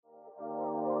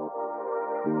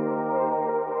Welcome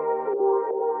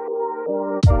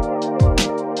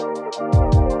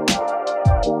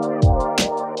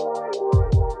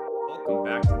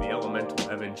back to the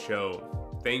Elemental Evan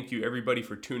Show. Thank you everybody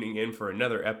for tuning in for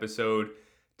another episode.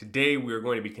 Today we are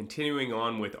going to be continuing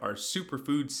on with our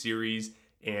superfood series,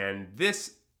 and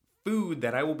this food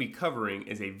that I will be covering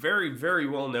is a very, very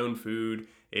well-known food.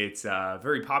 It's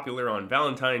very popular on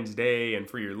Valentine's Day and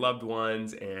for your loved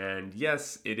ones, and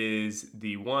yes, it is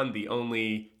the one, the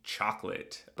only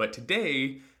chocolate. But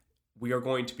today we are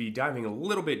going to be diving a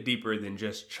little bit deeper than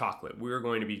just chocolate. We are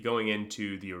going to be going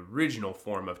into the original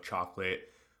form of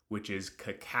chocolate, which is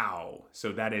cacao.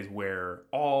 So that is where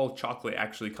all chocolate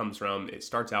actually comes from. It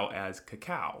starts out as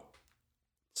cacao.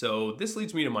 So this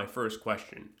leads me to my first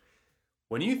question.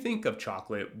 When you think of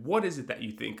chocolate, what is it that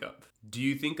you think of? Do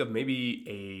you think of maybe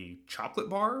a chocolate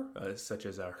bar, such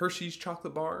as a Hershey's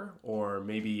chocolate bar, or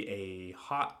maybe a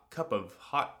hot cup of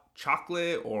hot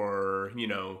chocolate, or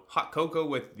hot cocoa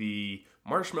with the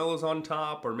marshmallows on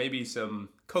top, or maybe some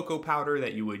cocoa powder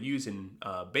that you would use in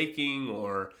baking,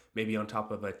 or maybe on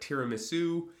top of a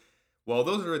tiramisu? Well,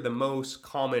 those are the most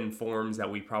common forms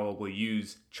that we probably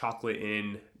use chocolate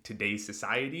in today's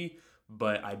society,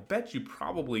 but I bet you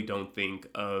probably don't think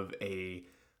of a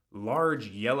large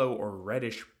yellow or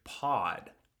reddish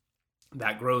pod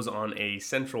that grows on a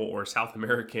Central or South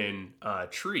American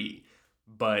tree.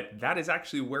 But that is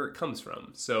actually where it comes from.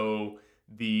 So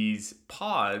these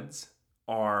pods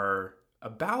are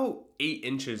about 8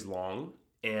 inches long.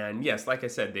 And yes, like I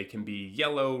said, they can be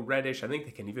yellow, reddish. I think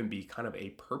they can even be kind of a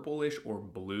purplish or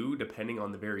blue, depending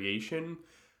on the variation.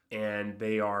 And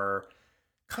they are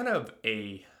kind of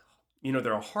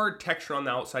they're a hard texture on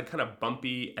the outside, kind of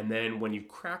bumpy. And then when you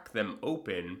crack them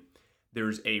open,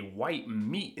 there's a white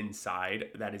meat inside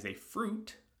that is a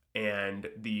fruit. And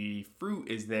the fruit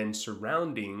is then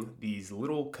surrounding these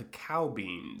little cacao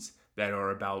beans that are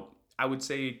about, I would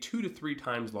say, 2 to 3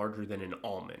 times larger than an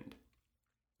almond.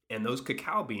 And those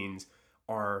cacao beans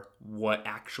are what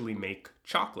actually make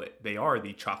chocolate. They are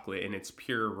the chocolate in its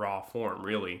pure raw form,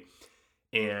 really.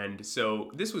 And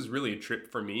so this was really a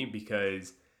trip for me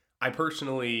because I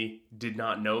personally did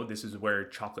not know this is where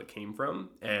chocolate came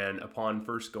from. And upon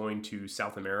first going to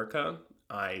South America,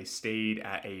 I stayed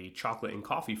at a chocolate and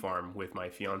coffee farm with my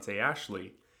fiance,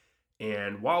 Ashley.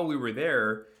 And while we were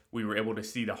there, we were able to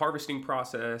see the harvesting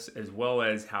process as well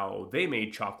as how they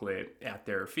made chocolate at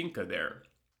their finca there.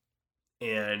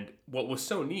 And what was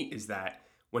so neat is that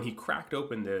when he cracked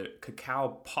open the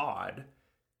cacao pod,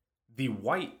 the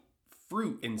white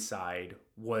fruit inside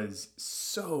was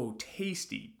so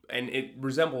tasty, and it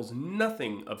resembles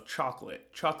nothing of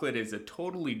chocolate. Chocolate is a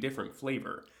totally different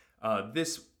flavor.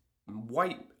 This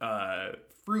white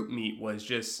fruit meat was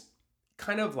just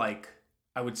kind of like,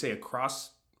 I would say, a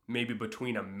cross maybe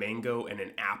between a mango and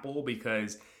an apple,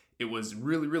 because it was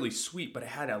really, really sweet, but it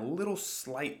had a little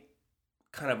slight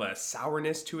kind of a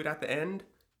sourness to it at the end,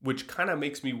 which kind of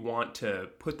makes me want to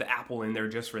put the apple in there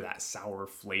just for that sour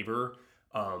flavor.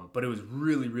 But it was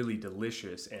really, really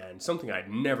delicious and something I'd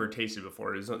never tasted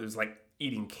before. It was like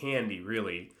eating candy,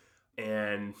 really.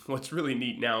 And what's really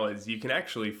neat now is you can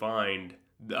actually find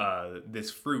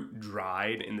this fruit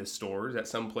dried in the stores at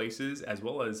some places, as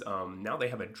well as now they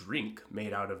have a drink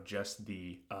made out of just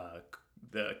the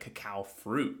cacao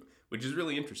fruit, which is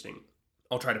really interesting.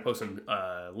 I'll try to post some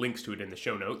links to it in the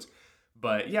show notes.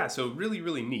 But yeah, so really,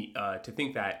 really neat to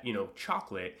think that,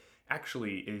 chocolate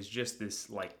actually is just this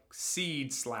like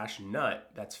seed/nut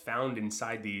that's found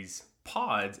inside these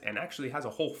pods and actually has a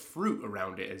whole fruit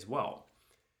around it as well.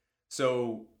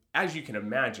 So as you can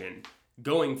imagine,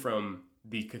 going from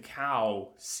the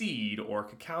cacao seed or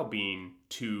cacao bean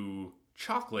to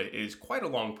chocolate is quite a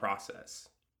long process.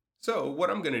 So what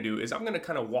I'm going to do is I'm going to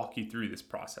kind of walk you through this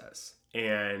process.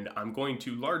 And I'm going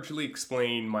to largely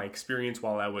explain my experience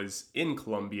while I was in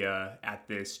Colombia at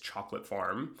this chocolate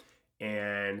farm,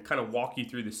 and kind of walk you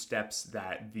through the steps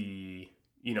that the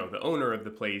owner of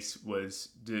the place was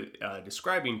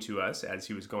describing to us as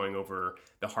he was going over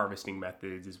the harvesting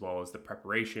methods as well as the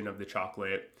preparation of the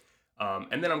chocolate.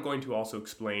 And then I'm going to also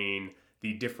explain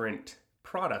the different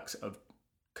products of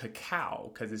cacao,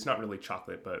 because it's not really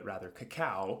chocolate, but rather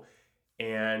cacao.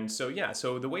 And so,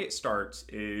 so the way it starts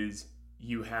is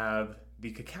you have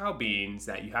the cacao beans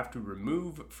that you have to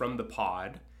remove from the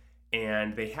pod,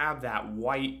 and they have that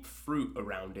white fruit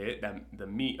around it, the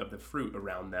meat of the fruit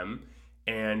around them.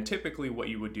 And typically what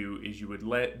you would do is you would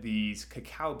let these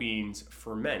cacao beans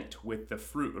ferment with the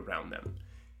fruit around them.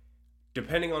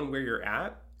 Depending on where you're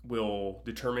at will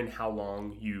determine how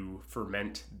long you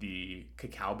ferment the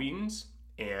cacao beans.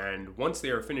 And once they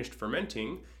are finished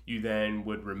fermenting, you then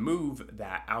would remove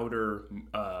that outer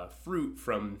fruit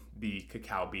from the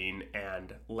cacao bean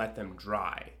and let them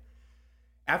dry.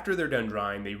 After they're done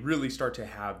drying, they really start to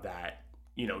have that,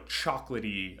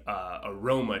 chocolatey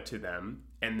aroma to them.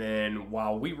 And then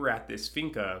while we were at this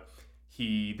finca,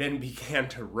 he then began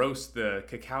to roast the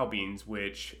cacao beans,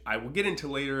 which I will get into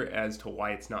later as to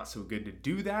why it's not so good to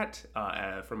do that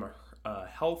from a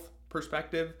health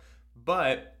perspective.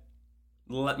 But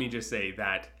let me just say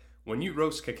that when you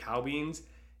roast cacao beans,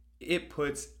 it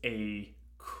puts a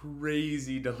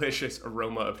crazy delicious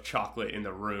aroma of chocolate in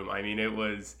the room. I mean, it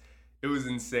was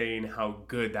insane how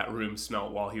good that room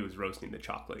smelled while he was roasting the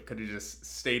chocolate. Could have just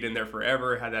stayed in there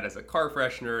forever, had that as a car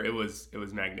freshener. It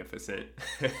was magnificent.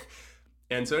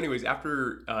 And so anyways,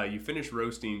 after you finish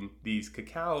roasting these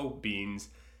cacao beans,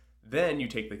 then you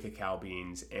take the cacao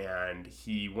beans, and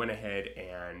he went ahead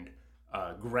and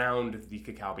ground the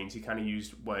cacao beans. He kind of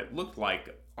used what looked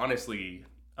like, honestly,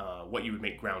 what you would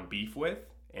make ground beef with.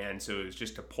 And so it was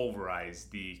just to pulverize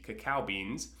the cacao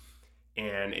beans,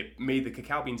 and it made the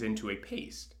cacao beans into a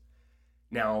paste.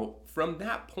 Now, from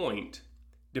that point,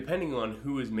 depending on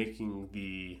who is making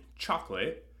the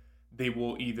chocolate, they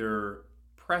will either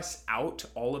press out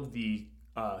all of the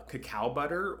cacao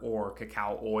butter or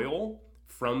cacao oil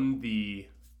from the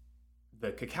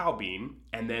cacao bean,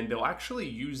 and then they'll actually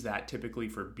use that typically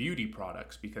for beauty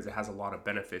products because it has a lot of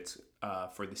benefits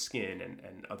for the skin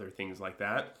and other things like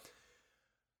that.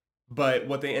 But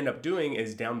what they end up doing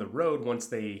is down the road, once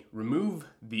they remove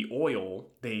the oil,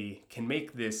 they can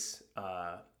make this,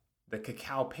 the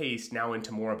cacao paste now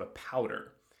into more of a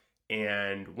powder.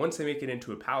 And once they make it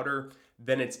into a powder,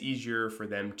 then it's easier for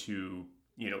them to,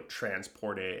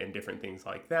 transport it and different things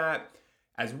like that.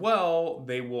 As well,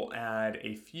 they will add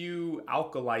a few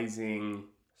alkalizing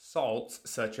salts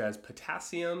such as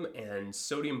potassium and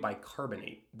sodium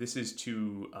bicarbonate. This is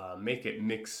to make it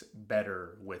mix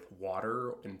better with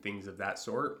water and things of that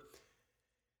sort.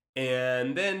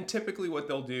 And then typically what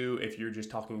they'll do, if you're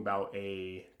just talking about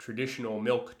a traditional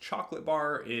milk chocolate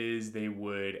bar, is they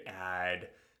would add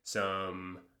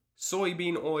some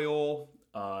soybean oil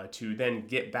to then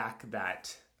get back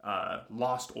that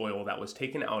lost oil that was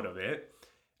taken out of it,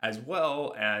 as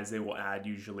well as they will add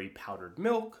usually powdered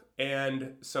milk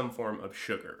and some form of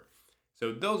sugar.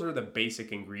 So those are the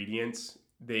basic ingredients.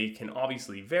 They can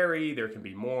obviously vary. There can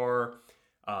be more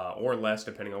or less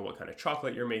depending on what kind of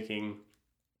chocolate you're making.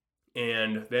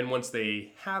 And then once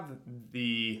they have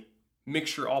the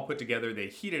mixture all put together, they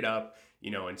heat it up,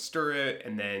 and stir it,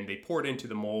 and then they pour it into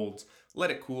the molds,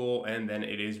 let it cool, and then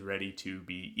it is ready to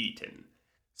be eaten.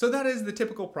 So that is the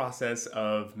typical process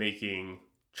of making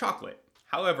chocolate.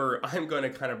 However, I'm going to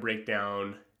kind of break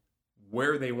down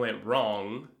where they went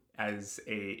wrong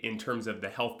in terms of the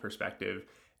health perspective,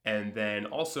 and then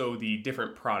also the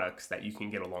different products that you can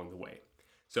get along the way.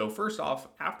 So first off,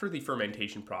 after the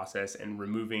fermentation process and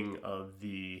removing of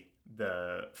the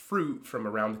fruit from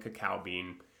around the cacao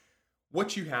bean,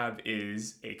 what you have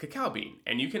is a cacao bean,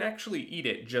 and you can actually eat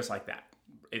it just like that.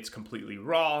 It's completely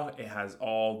raw. It has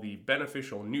all the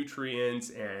beneficial nutrients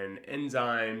and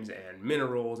enzymes and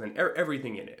minerals and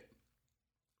everything in it.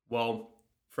 Well,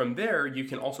 from there, you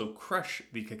can also crush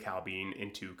the cacao bean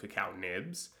into cacao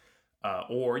nibs,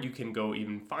 or you can go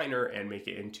even finer and make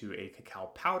it into a cacao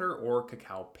powder or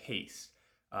cacao paste.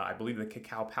 I believe the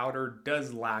cacao powder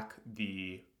does lack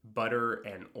the butter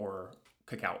or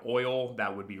cacao oil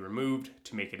that would be removed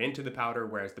to make it into the powder,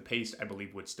 whereas the paste, I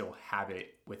believe, would still have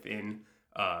it within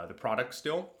the product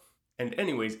still. And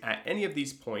anyways, at any of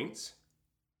these points,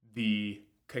 the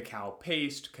cacao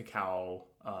paste, cacao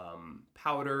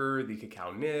powder, the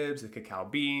cacao nibs, the cacao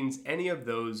beans, any of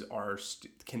those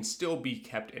can still be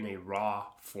kept in a raw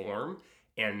form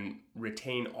and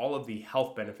retain all of the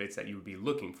health benefits that you would be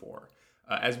looking for.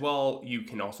 As well, you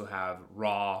can also have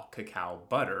raw cacao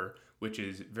butter, which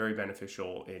is very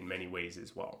beneficial in many ways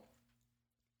as well.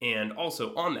 And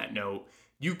also on that note,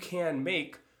 you can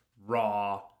make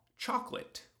raw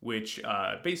chocolate, which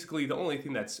basically the only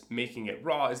thing that's making it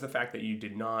raw is the fact that you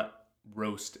did not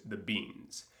roast the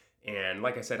beans. And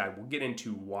like I said, I will get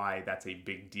into why that's a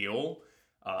big deal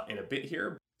in a bit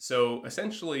here. So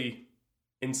essentially,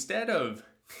 instead of,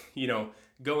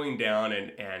 going down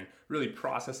and really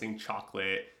processing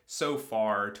chocolate so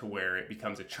far to where it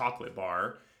becomes a chocolate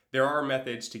bar, there are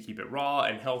methods to keep it raw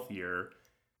and healthier,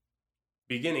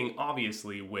 beginning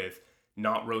obviously with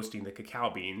not roasting the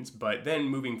cacao beans, but then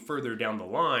moving further down the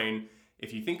line,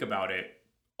 if you think about it,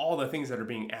 all the things that are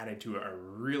being added to it are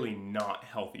really not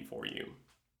healthy for you.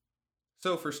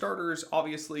 So for starters,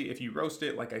 obviously, if you roast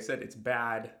it, like I said, it's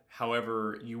bad.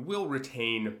 However, you will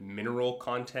retain mineral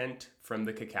content from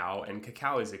the cacao, and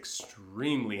cacao is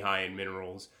extremely high in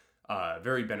minerals,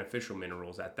 very beneficial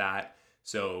minerals at that.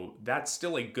 So that's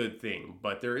still a good thing,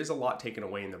 but there is a lot taken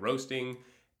away in the roasting.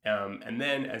 And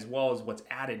then as well as what's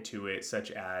added to it, such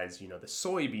as, the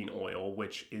soybean oil,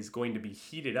 which is going to be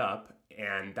heated up.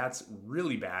 And that's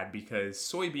really bad because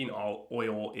soybean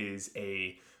oil is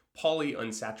a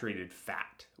polyunsaturated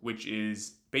fat, which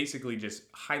is basically just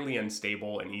highly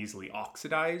unstable and easily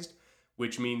oxidized,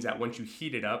 which means that once you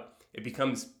heat it up, it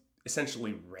becomes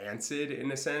essentially rancid in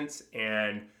a sense,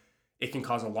 and it can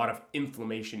cause a lot of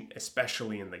inflammation,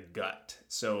 especially in the gut.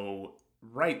 So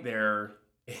right there,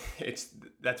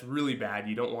 that's really bad.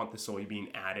 You don't want the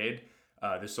soybean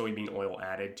oil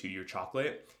added to your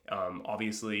chocolate.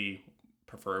 Obviously,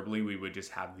 preferably, we would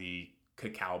just have the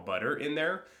cacao butter in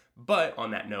there. But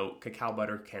on that note, cacao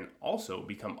butter can also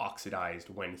become oxidized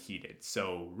when heated.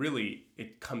 So really,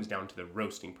 it comes down to the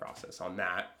roasting process on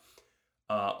that.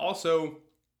 Also,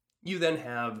 you then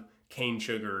have cane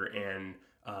sugar and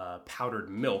powdered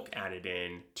milk added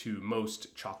in to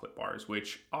most chocolate bars,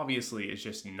 which obviously is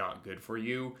just not good for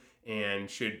you and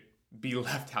should be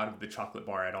left out of the chocolate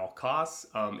bar at all costs.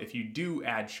 If you do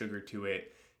add sugar to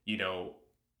it,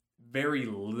 very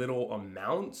little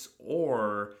amounts,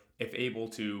 or if able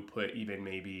to put even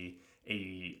maybe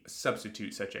a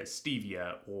substitute such as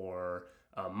stevia or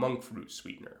monk fruit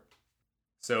sweetener.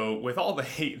 So with all the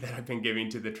hate that I've been giving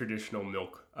to the traditional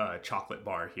milk chocolate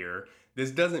bar here, this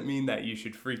doesn't mean that you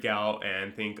should freak out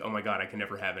and think, oh my God, I can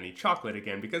never have any chocolate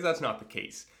again, because that's not the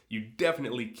case. You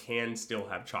definitely can still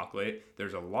have chocolate.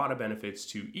 There's a lot of benefits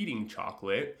to eating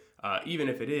chocolate, even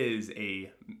if it is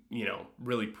a,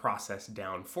 really processed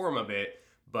down form of it.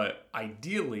 But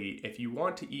ideally, if you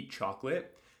want to eat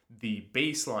chocolate, the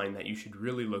baseline that you should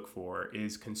really look for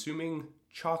is consuming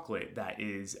chocolate that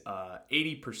is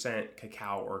 80%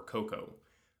 cacao or cocoa.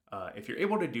 If you're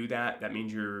able to do that, that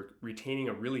means you're retaining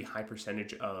a really high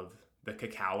percentage of the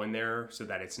cacao in there so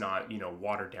that it's not,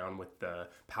 watered down with the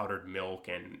powdered milk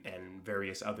and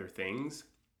various other things.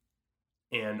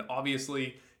 And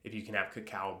obviously, if you can have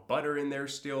cacao butter in there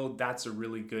still, that's a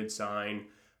really good sign.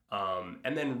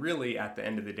 And then really at the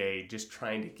end of the day, just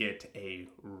trying to get a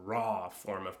raw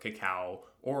form of cacao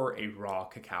or a raw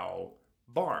cacao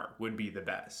bar would be the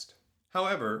best.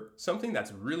 However, something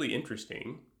that's really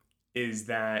interesting is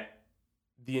that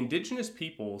the indigenous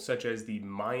people, such as the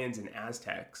Mayans and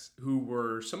Aztecs, who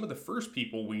were some of the first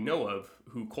people we know of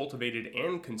who cultivated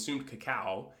and consumed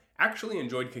cacao, actually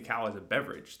enjoyed cacao as a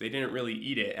beverage. They didn't really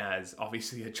eat it as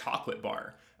obviously a chocolate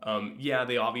bar.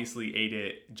 They obviously ate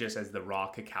it just as the raw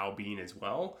cacao bean as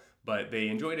well, but they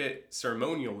enjoyed it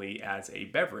ceremonially as a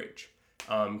beverage.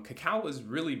 Cacao was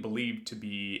really believed to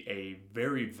be a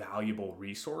very valuable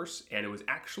resource, and it was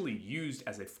actually used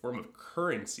as a form of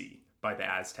currency by the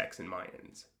Aztecs and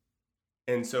Mayans.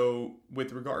 And so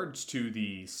with regards to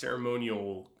the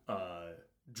ceremonial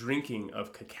drinking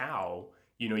of cacao,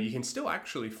 you can still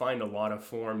actually find a lot of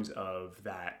forms of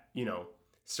that,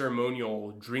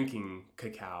 ceremonial drinking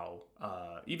cacao,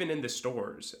 even in the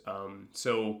stores.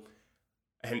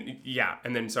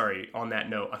 And then sorry, on that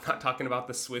note, I'm not talking about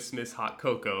the Swiss Miss hot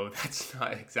cocoa. That's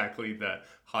not exactly the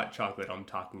hot chocolate I'm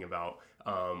talking about.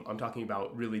 I'm talking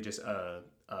about really just a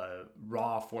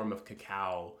raw form of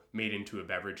cacao made into a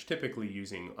beverage, typically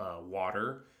using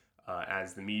water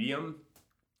as the medium.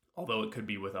 Although it could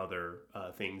be with other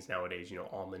things nowadays,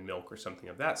 almond milk or something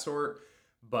of that sort.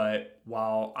 But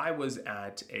while I was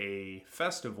at a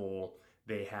festival,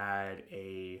 they had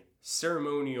a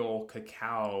ceremonial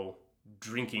cacao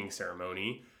drinking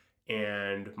ceremony,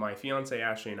 and my fiance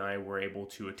Ashley and I were able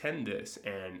to attend this,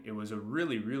 and it was a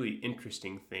really, really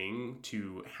interesting thing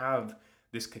to have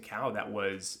this cacao that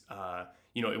was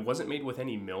it wasn't made with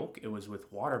any milk, it was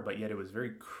with water, but yet it was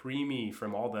very creamy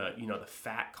from all the the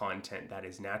fat content that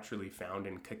is naturally found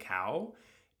in cacao.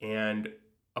 And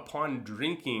upon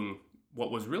drinking what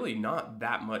was really not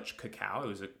that much cacao, it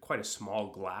was quite a small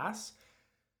glass,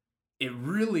 it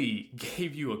really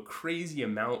gave you a crazy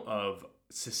amount of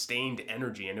sustained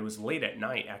energy. And it was late at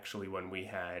night actually when we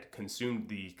had consumed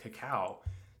the cacao.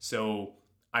 So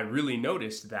I really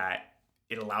noticed that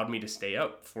it allowed me to stay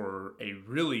up for a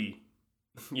really,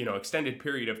 extended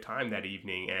period of time that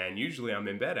evening. And usually I'm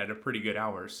in bed at a pretty good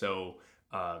hour. So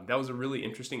that was a really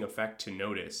interesting effect to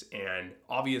notice. And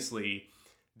obviously,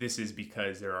 this is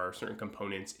because there are certain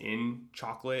components in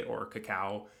chocolate or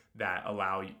cacao that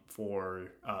allow for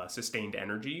sustained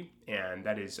energy. And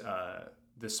that is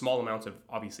the small amounts of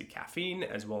obviously caffeine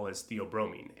as well as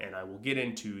theobromine. And I will get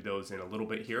into those in a little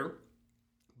bit here.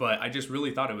 But I just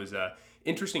really thought it was a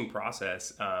interesting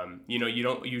process. You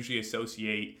don't usually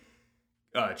associate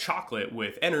chocolate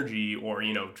with energy or,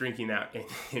 drinking that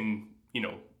in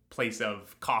place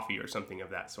of coffee or something of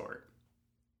that sort.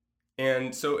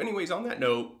 And so anyways, on that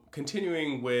note,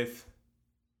 continuing with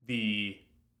the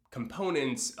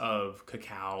components of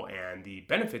cacao and the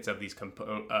benefits of these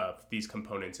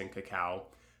components in cacao,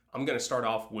 I'm going to start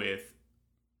off with,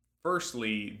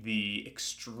 firstly, the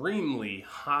extremely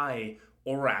high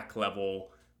ORAC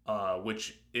level,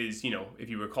 which is, if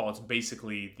you recall, it's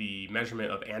basically the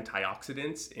measurement of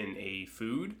antioxidants in a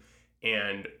food.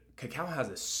 And cacao has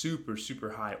a super, super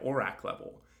high ORAC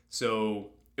level.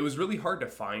 So it was really hard to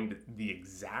find the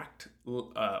exact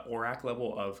ORAC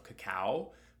level of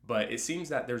cacao, but it seems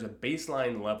that there's a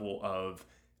baseline level of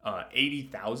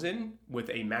 80,000 with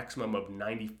a maximum of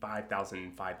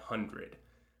 95,500.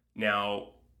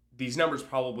 Now, these numbers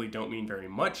probably don't mean very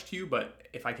much to you, but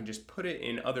if I can just put it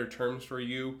in other terms for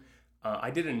you,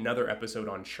 I did another episode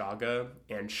on chaga,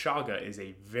 and chaga is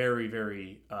a very,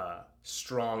 very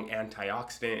strong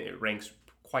antioxidant. It ranks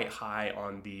quite high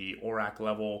on the ORAC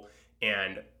level,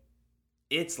 and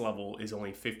its level is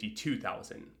only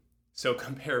 52,000. So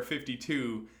compare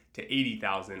 52 to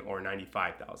 80,000 or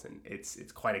 95,000.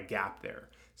 It's quite a gap there.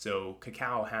 So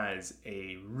cacao has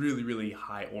a really, really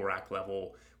high ORAC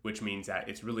level, which means that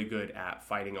it's really good at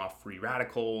fighting off free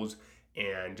radicals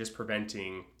and just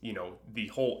preventing, the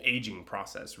whole aging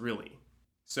process, really.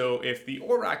 So if the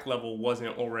ORAC level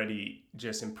wasn't already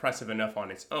just impressive enough on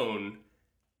its own,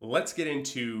 let's get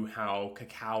into how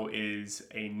cacao is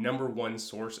a number one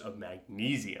source of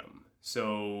magnesium.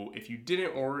 So if you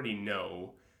didn't already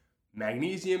know,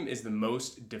 magnesium is the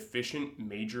most deficient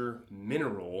major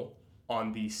mineral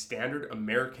on the standard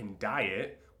American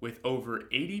diet, with over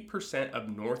 80% of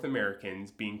North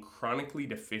Americans being chronically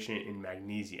deficient in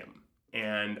magnesium.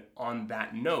 And on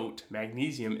that note,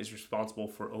 magnesium is responsible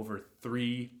for over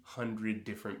 300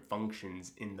 different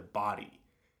functions in the body.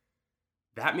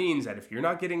 That means that if you're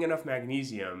not getting enough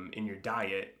magnesium in your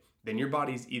diet, then your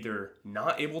body's either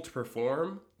not able to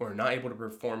perform or not able to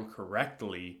perform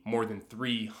correctly more than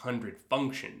 300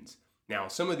 functions. Now,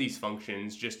 some of these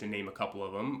functions, just to name a couple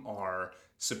of them, are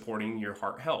supporting your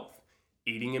heart health,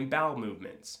 aiding in bowel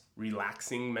movements,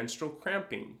 relaxing menstrual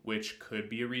cramping, which could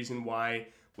be a reason why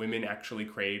women actually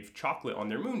crave chocolate on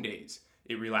their moon days.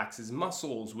 It relaxes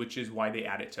muscles, which is why they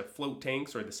add it to float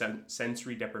tanks or the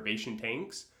sensory deprivation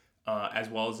tanks, as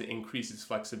well as it increases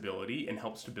flexibility and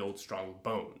helps to build strong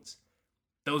bones.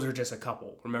 Those are just a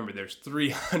couple. Remember, there's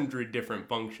 300 different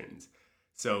functions.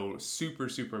 So super,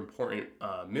 super important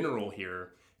mineral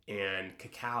here, and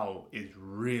cacao is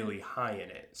really high in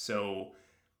it. So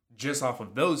just off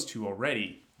of those two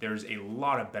already, there's a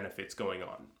lot of benefits going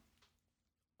on.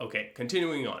 Okay,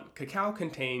 continuing on. Cacao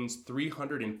contains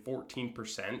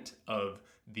 314% of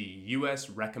the US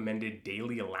recommended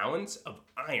daily allowance of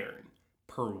iron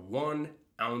per 1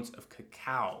 ounce of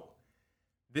cacao.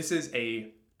 This is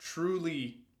a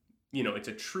truly, it's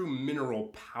a true mineral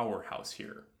powerhouse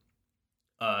here.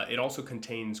 It also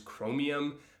contains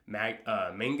chromium,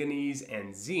 manganese,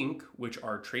 and zinc, which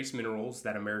are trace minerals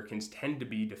that Americans tend to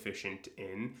be deficient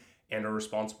in and are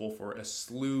responsible for a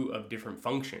slew of different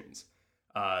functions.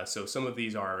 So some of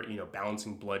these are,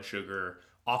 balancing blood sugar,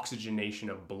 oxygenation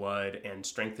of blood, and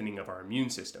strengthening of our immune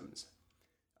systems.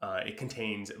 It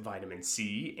contains vitamin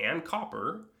C and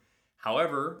copper.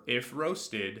 However, if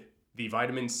roasted, the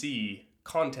vitamin C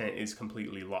content is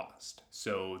completely lost.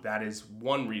 So that is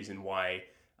one reason why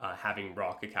having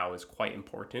raw cacao is quite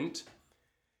important.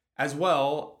 As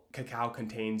well, cacao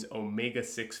contains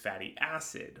omega-6 fatty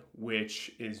acid,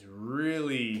 which is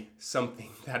really something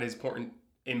that is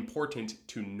important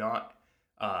to not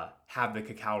have the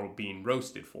cacao being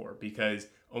roasted for, because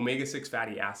omega-6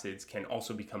 fatty acids can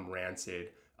also become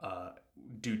rancid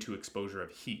due to exposure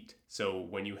of heat. So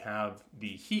when you have the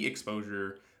heat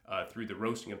exposure through the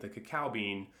roasting of the cacao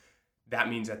bean, that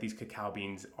means that these cacao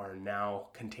beans are now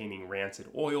containing rancid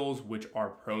oils, which are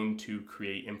prone to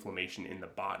create inflammation in the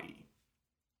body.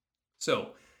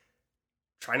 So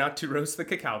try not to roast the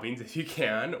cacao beans if you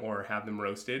can, or have them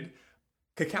roasted.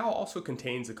 Cacao also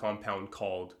contains a compound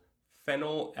called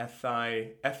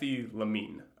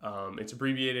phenylethylamine. It's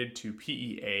abbreviated to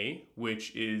PEA,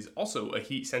 which is also a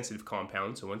heat-sensitive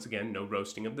compound, so once again, no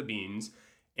roasting of the beans,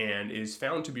 and is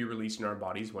found to be released in our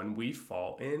bodies when we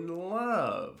fall in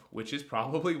love, which is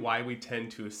probably why we tend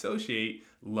to associate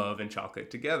love and chocolate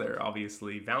together.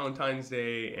 Obviously, Valentine's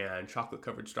Day and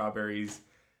chocolate-covered strawberries,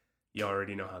 you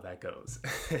already know how that goes.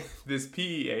 This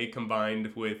PEA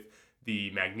combined with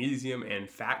the magnesium and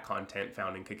fat content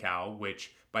found in cacao,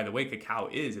 which by the way, cacao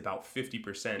is about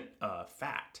 50%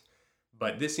 fat.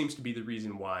 But this seems to be the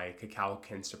reason why cacao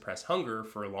can suppress hunger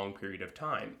for a long period of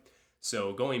time.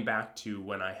 So going back to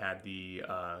when I had the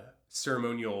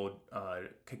ceremonial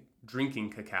drinking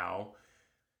cacao,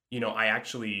 I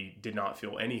actually did not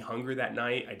feel any hunger that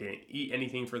night. I didn't eat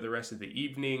anything for the rest of the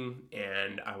evening,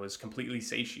 and I was completely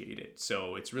satiated.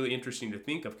 So it's really interesting to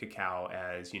think of cacao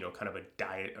as, kind of a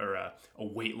diet or a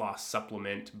weight loss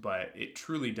supplement, but it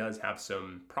truly does have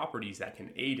some properties that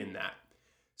can aid in that.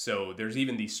 So there's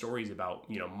even these stories about,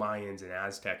 Mayans and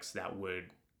Aztecs that would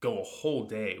go a whole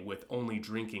day with only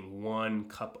drinking 1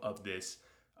 cup of this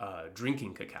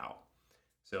drinking cacao.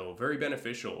 So very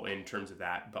beneficial in terms of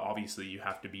that, but obviously you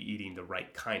have to be eating the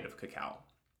right kind of cacao.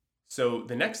 So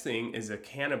the next thing is a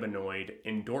cannabinoid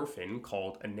endorphin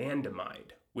called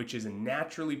anandamide, which is a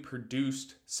naturally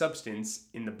produced substance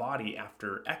in the body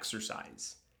after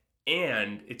exercise.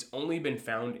 And it's only been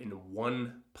found in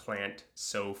 1 plant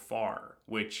so far,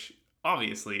 which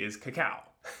obviously is cacao.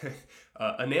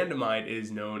 Anandamide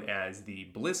is known as the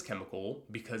bliss chemical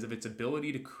because of its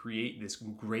ability to create this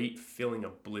great feeling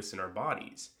of bliss in our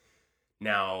bodies.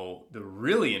 Now, the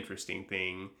really interesting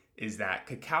thing is that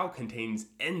cacao contains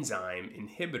enzyme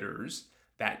inhibitors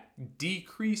that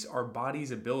decrease our body's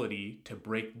ability to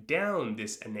break down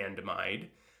this anandamide,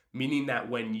 meaning that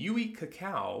when you eat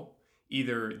cacao,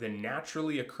 either the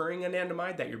naturally occurring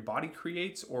anandamide that your body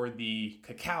creates or the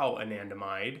cacao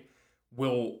anandamide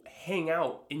will hang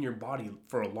out in your body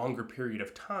for a longer period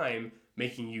of time,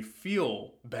 making you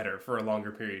feel better for a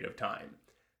longer period of time.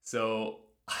 So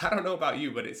I don't know about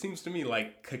you, but it seems to me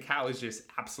like cacao is just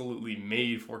absolutely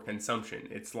made for consumption.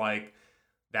 It's like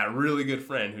that really good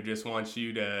friend who just wants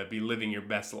you to be living your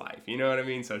best life. You know what I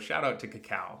mean? So shout out to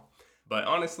cacao. But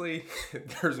honestly,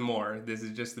 there's more. This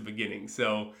is just the beginning.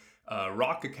 So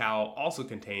raw cacao also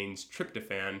contains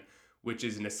tryptophan, which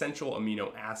is an essential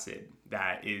amino acid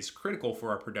that is critical for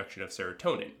our production of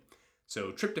serotonin.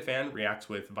 So tryptophan reacts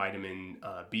with vitamin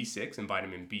B6 and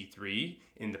vitamin B3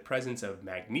 in the presence of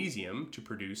magnesium to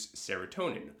produce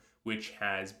serotonin, which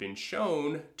has been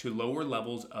shown to lower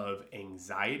levels of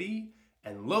anxiety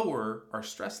and lower our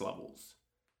stress levels.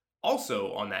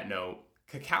 Also, on that note,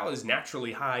 cacao is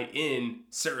naturally high in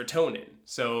serotonin,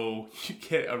 so you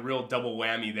get a real double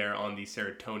whammy there on the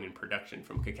serotonin production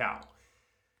from cacao.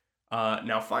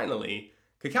 Now finally,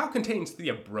 cacao contains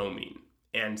theobromine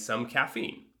and some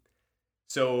caffeine.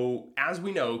 So as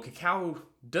we know, cacao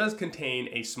does contain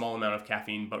a small amount of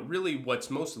caffeine, but really what's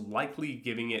most likely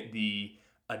giving it the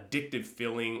addictive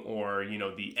feeling or,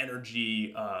 the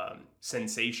energy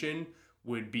sensation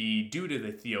would be due to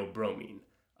the theobromine.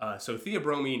 So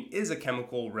theobromine is a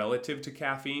chemical relative to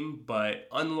caffeine, but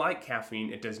unlike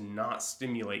caffeine, it does not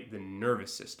stimulate the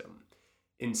nervous system.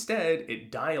 Instead,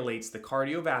 it dilates the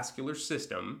cardiovascular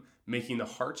system, making the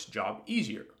heart's job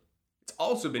easier. It's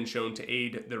also been shown to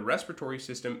aid the respiratory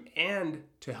system and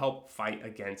to help fight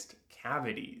against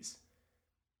cavities.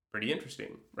 Pretty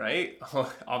interesting, right?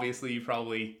 Obviously, you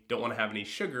probably don't want to have any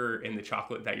sugar in the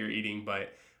chocolate that you're eating,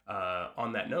 but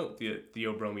on that note, the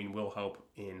theobromine will help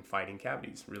in fighting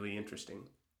cavities. Really interesting.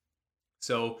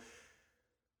 So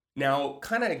now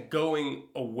kind of going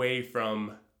away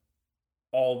from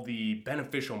all the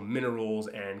beneficial minerals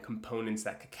and components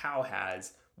that cacao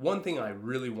has, one thing I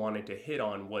really wanted to hit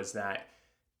on was that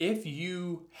if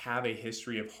you have a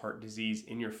history of heart disease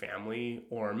in your family,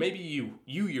 or maybe you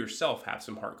yourself have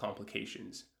some heart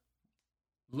complications,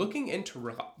 looking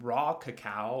into raw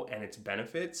cacao and its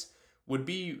benefits would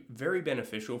be very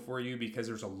beneficial for you because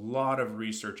there's a lot of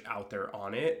research out there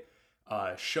on it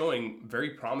showing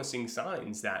very promising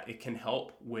signs that it can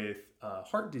help with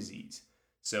heart disease.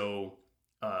 So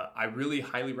I really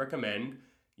highly recommend,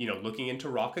 looking into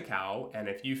raw cacao. And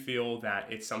if you feel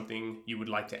that it's something you would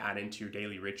like to add into your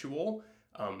daily ritual,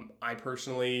 I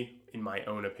personally, in my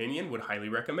own opinion, would highly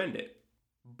recommend it.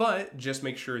 But just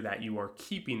make sure that you are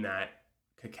keeping that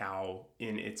cacao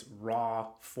in its raw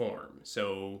form.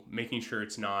 So making sure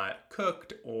it's not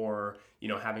cooked or,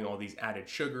 having all these added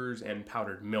sugars and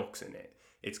powdered milks in it.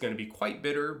 It's going to be quite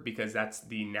bitter because that's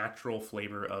the natural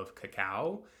flavor of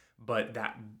cacao. But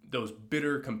those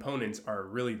bitter components are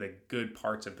really the good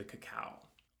parts of the cacao.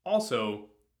 Also,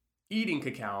 eating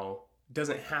cacao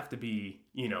doesn't have to be,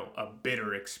 a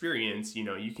bitter experience.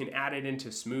 You can add it into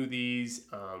smoothies,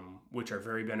 which are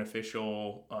very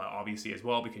beneficial, obviously as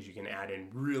well, because you can add in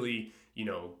really,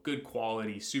 good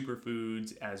quality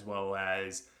superfoods as well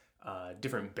as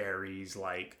different berries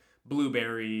like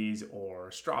blueberries or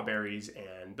strawberries,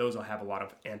 and those will have a lot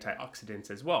of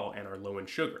antioxidants as well and are low in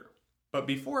sugar. But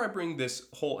before I bring this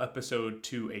whole episode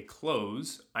to a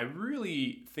close, I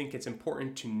really think it's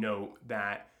important to note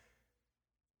that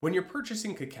when you're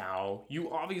purchasing cacao,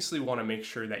 you obviously want to make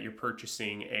sure that you're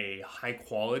purchasing a high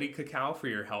quality cacao for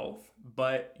your health,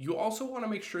 but you also want to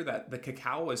make sure that the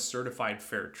cacao is certified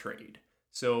fair trade.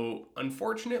 So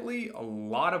unfortunately, a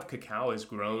lot of cacao is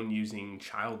grown using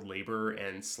child labor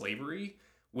and slavery,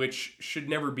 which should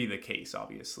never be the case,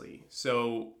 obviously.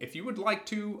 So if you would like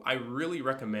to, I really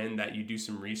recommend that you do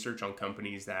some research on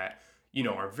companies that,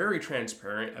 are very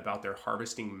transparent about their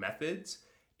harvesting methods.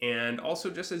 And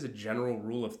also, just as a general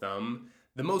rule of thumb,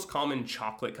 the most common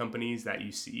chocolate companies that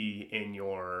you see in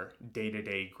your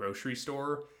day-to-day grocery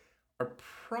store are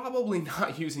probably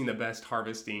not using the best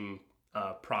harvesting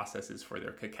processes for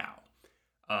their cacao.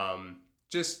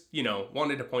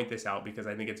 Wanted to point this out because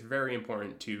I think it's very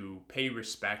important to pay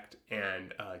respect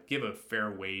and give a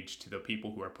fair wage to the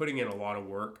people who are putting in a lot of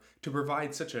work to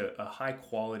provide such a high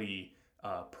quality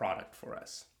product for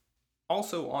us.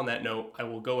 Also, on that note, I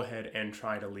will go ahead and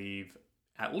try to leave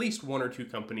at least one or two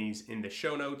companies in the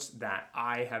show notes that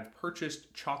I have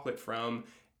purchased chocolate from,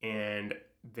 and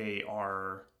they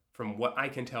are, from what I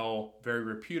can tell, very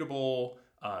reputable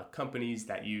companies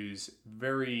that use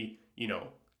very,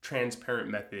 transparent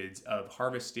methods of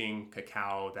harvesting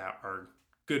cacao that are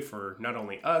good for not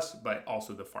only us, but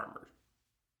also the farmers.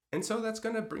 And so that's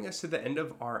going to bring us to the end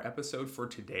of our episode for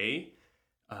today.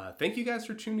 Thank you guys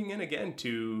for tuning in again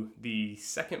to the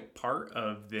second part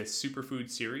of this superfood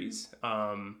series.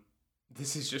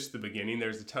 This is just the beginning.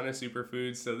 There's a ton of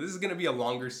superfoods, so this is going to be a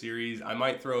longer series. I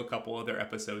might throw a couple other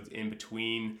episodes in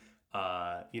between,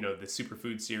 the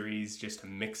superfood series just to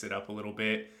mix it up a little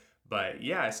bit. But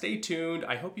yeah, stay tuned.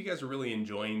 I hope you guys are really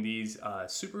enjoying these.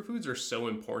 Superfoods are so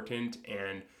important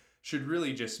and should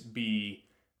really just be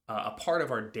a part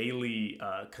of our daily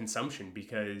consumption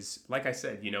because, like I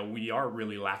said, we are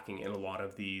really lacking in a lot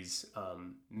of these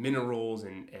minerals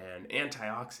and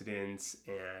antioxidants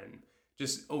and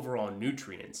just overall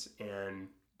nutrients. And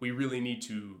we really need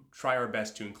to try our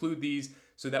best to include these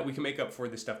so that we can make up for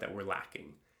the stuff that we're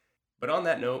lacking. But on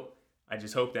that note, I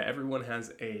just hope that everyone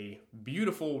has a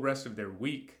beautiful rest of their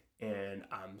week. And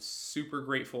I'm super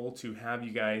grateful to have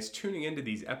you guys tuning into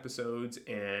these episodes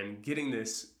and getting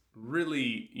this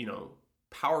really,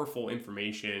 powerful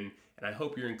information. And I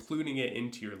hope you're including it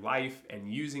into your life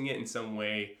and using it in some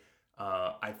way.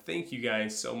 I thank you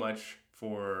guys so much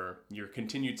for your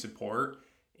continued support.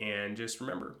 And just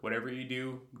remember, whatever you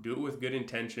do it with good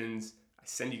intentions. I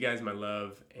send you guys my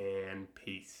love and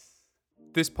peace.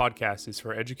 This podcast is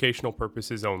for educational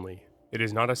purposes only. It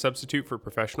is not a substitute for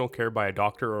professional care by a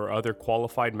doctor or other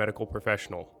qualified medical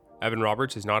professional. Evan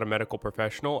Roberts is not a medical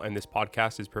professional, and this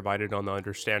podcast is provided on the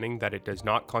understanding that it does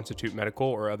not constitute medical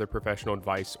or other professional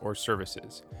advice or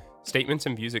services. Statements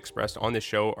and views expressed on this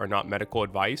show are not medical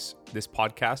advice. This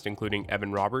podcast, including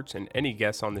Evan Roberts and any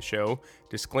guests on the show,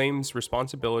 disclaims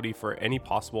responsibility for any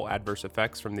possible adverse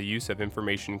effects from the use of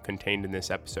information contained in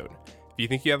this episode. If you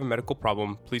think you have a medical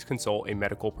problem, please consult a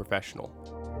medical professional.